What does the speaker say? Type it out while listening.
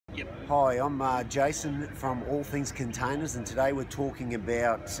Hi, I'm Jason from All Things Containers, and today we're talking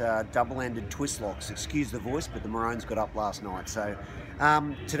about double-ended twist locks. Excuse the voice, but the Maroons got up last night. So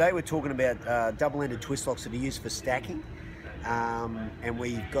today we're talking about double-ended twist locks that are used for stacking. And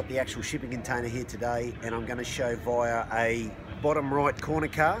we've got the actual shipping container here today, and I'm going to show via a bottom right corner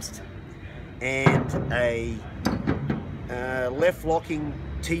cast and a left locking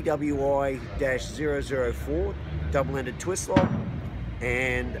TWI-004 double-ended twist lock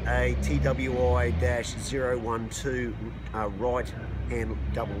and a TWI-012 right hand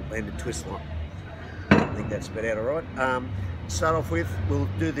double-ended twist lock. I think that's about out all right. Start off with, we'll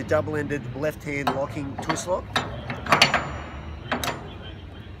do the double-ended left-hand locking twist lock.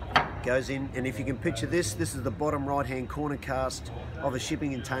 Goes in, and if you can picture this is the bottom right-hand corner cast of a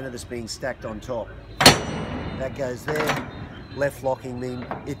shipping container that's being stacked on top. That goes there. Left locking means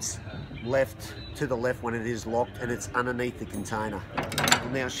it's left to the left when it is locked, and it's underneath the container.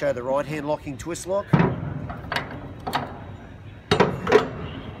 We'll now show the right hand locking twist lock.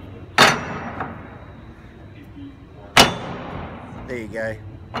 There you go.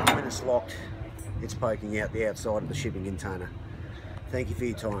 When it's locked, it's poking out the outside of the shipping container. Thank you for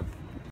your time.